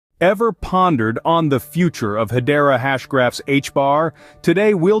Ever pondered on the future of Hedera Hashgraph's Hbar?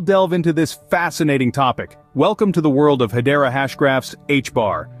 Today we'll delve into this fascinating topic. Welcome to the world of Hedera Hashgraph's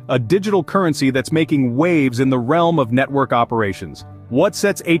Hbar, a digital currency that's making waves in the realm of network operations. What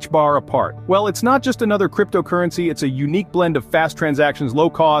sets Hbar apart? Well, it's not just another cryptocurrency, it's a unique blend of fast transactions,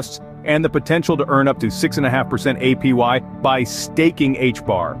 low costs, and the potential to earn up to 6.5% APY by staking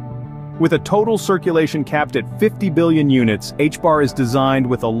Hbar. With a total circulation capped at 50 billion units, Hbar is designed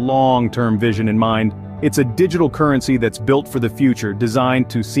with a long-term vision in mind. It's a digital currency that's built for the future,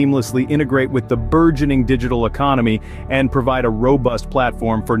 designed to seamlessly integrate with the burgeoning digital economy and provide a robust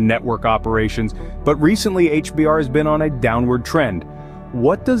platform for network operations. But recently, Hbar has been on a downward trend.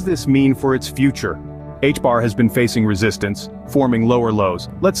 What does this mean for its future? Hbar has been facing resistance, forming lower lows.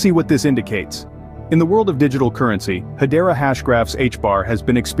 Let's see what this indicates. In the world of digital currency, Hedera Hashgraph's Hbar has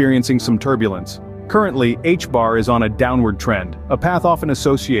been experiencing some turbulence. Currently, Hbar is on a downward trend, a path often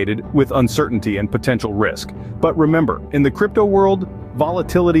associated with uncertainty and potential risk. But remember, in the crypto world,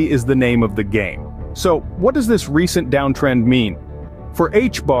 volatility is the name of the game. So, what does this recent downtrend mean? For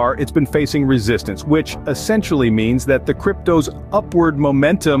Hbar, it's been facing resistance, which essentially means that the crypto's upward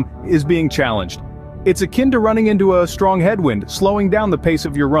momentum is being challenged. It's akin to running into a strong headwind, slowing down the pace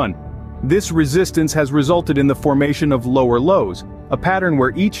of your run. This resistance has resulted in the formation of lower lows, a pattern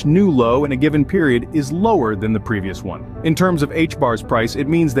where each new low in a given period is lower than the previous one. In terms of Hbar's price, it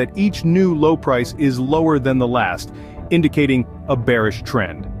means that each new low price is lower than the last, indicating a bearish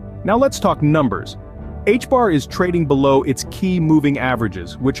trend. Now let's talk numbers. Hbar is trading below its key moving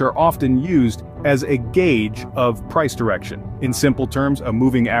averages, which are often used as a gauge of price direction. In simple terms, a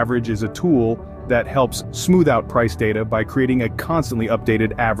moving average is a tool that helps smooth out price data by creating a constantly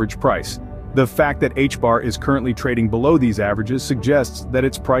updated average price. The fact that Hbar is currently trading below these averages suggests that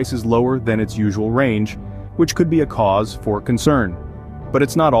its price is lower than its usual range, which could be a cause for concern. But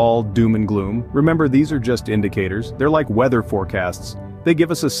it's not all doom and gloom. Remember, these are just indicators. They're like weather forecasts. They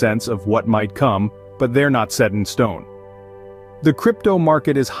give us a sense of what might come, but they're not set in stone. The crypto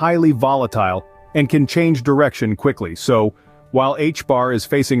market is highly volatile and can change direction quickly, so while Hbar is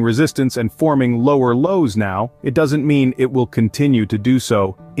facing resistance and forming lower lows now, it doesn't mean it will continue to do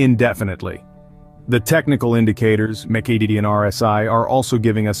so indefinitely. The technical indicators, MACD and RSI, are also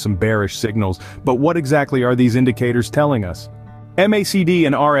giving us some bearish signals, but what exactly are these indicators telling us? MACD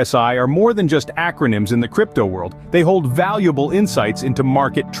and RSI are more than just acronyms in the crypto world. They hold valuable insights into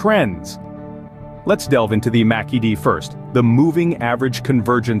market trends. Let's delve into the MACD first, the Moving Average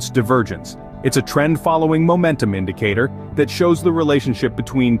Convergence Divergence. It's a trend-following momentum indicator that shows the relationship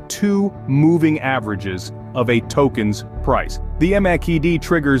between two moving averages of a token's price. The MACD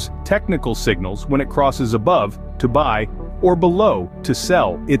triggers technical signals when it crosses above to buy or below to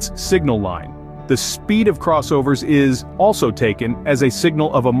sell its signal line. The speed of crossovers is also taken as a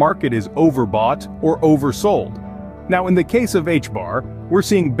signal of a market is overbought or oversold. Now, in the case of Hbar, we're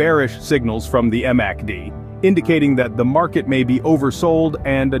seeing bearish signals from the MACD, indicating that the market may be oversold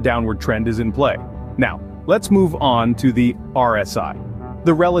and a downward trend is in play. Now, let's move on to the RSI,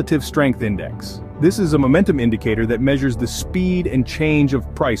 the Relative Strength Index. This is a momentum indicator that measures the speed and change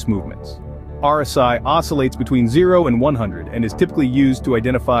of price movements. RSI oscillates between 0 and 100 and is typically used to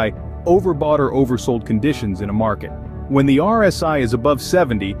identify overbought or oversold conditions in a market. When the RSI is above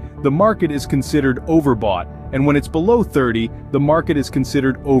 70, the market is considered overbought, and when it's below 30, the market is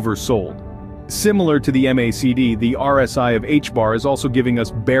considered oversold. Similar to the MACD, the RSI of Hbar is also giving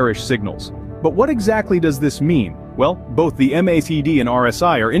us bearish signals. But what exactly does this mean? Well, both the MACD and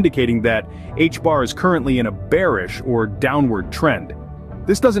RSI are indicating that Hbar is currently in a bearish or downward trend.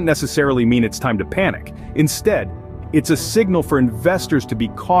 This doesn't necessarily mean it's time to panic. Instead, it's a signal for investors to be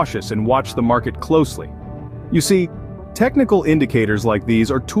cautious and watch the market closely. You see, technical indicators like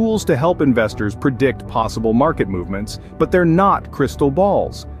these are tools to help investors predict possible market movements, but they're not crystal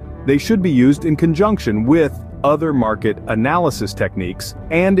balls. They should be used in conjunction with other market analysis techniques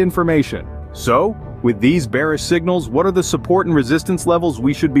and information. So, with these bearish signals, what are the support and resistance levels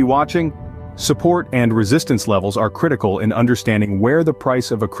we should be watching? Support and resistance levels are critical in understanding where the price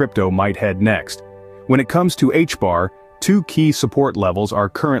of a crypto might head next. When it comes to Hbar, two key support levels are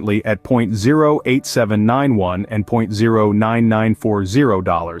currently at $0.8791 and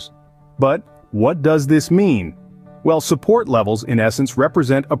 $0.09940. But what does this mean? Well, support levels, in essence,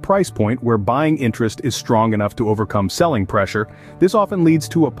 represent a price point where buying interest is strong enough to overcome selling pressure. This often leads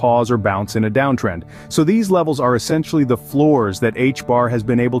to a pause or bounce in a downtrend. So these levels are essentially the floors that Hbar has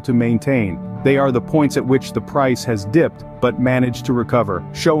been able to maintain. They are the points at which the price has dipped but managed to recover,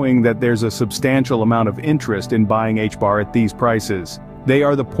 showing that there's a substantial amount of interest in buying Hbar at these prices. They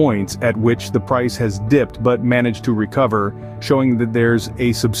are the points at which the price has dipped but managed to recover, showing that there's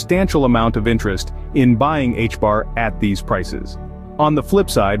a substantial amount of interest in buying H-bar at these prices. On the flip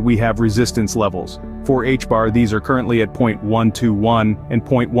side, we have resistance levels. For H-bar, these are currently at $0.121 and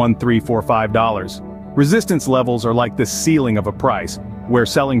 $0.1345. Resistance levels are like the ceiling of a price, where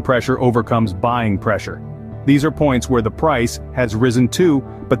selling pressure overcomes buying pressure. These are points where the price has risen to,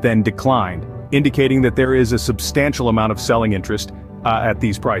 but then declined, indicating that there is a substantial amount of selling interest at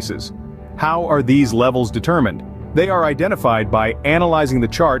these prices. How are these levels determined? They are identified by analyzing the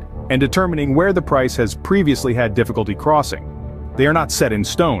chart and determining where the price has previously had difficulty crossing. They are not set in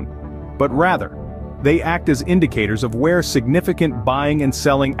stone, but rather, they act as indicators of where significant buying and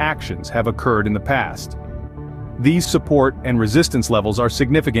selling actions have occurred in the past. These support and resistance levels are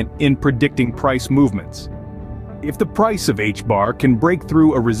significant in predicting price movements. If the price of H-bar can break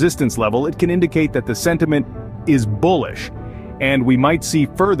through a resistance level, it can indicate that the sentiment is bullish, and we might see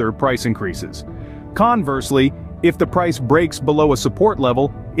further price increases. Conversely, if the price breaks below a support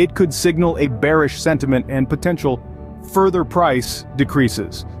level, it could signal a bearish sentiment and potential further price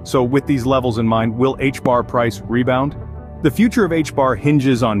decreases. So with these levels in mind, will H-bar price rebound? The future of H-bar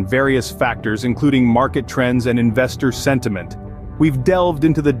hinges on various factors including market trends and investor sentiment. We've delved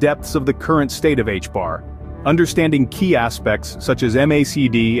into the depths of the current state of H-bar, understanding key aspects such as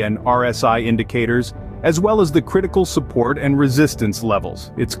MACD and RSI indicators, as well as the critical support and resistance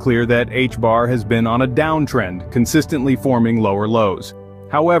levels. It's clear that H-bar has been on a downtrend, consistently forming lower lows.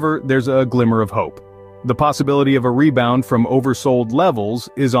 However, there's a glimmer of hope. The possibility of a rebound from oversold levels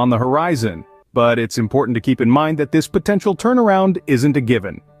is on the horizon, but it's important to keep in mind that this potential turnaround isn't a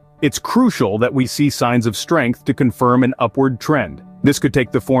given. It's crucial that we see signs of strength to confirm an upward trend. This could take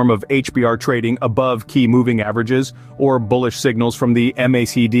the form of HBR trading above key moving averages or bullish signals from the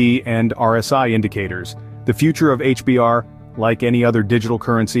MACD and RSI indicators. The future of HBR, like any other digital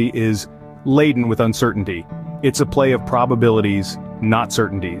currency, is laden with uncertainty. It's a play of probabilities, not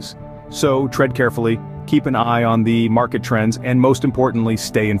certainties. So tread carefully, keep an eye on the market trends, and most importantly,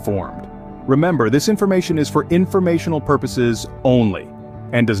 stay informed. Remember, this information is for informational purposes only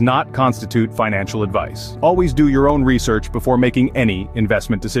and does not constitute financial advice. Always do your own research before making any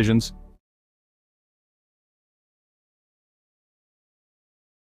investment decisions.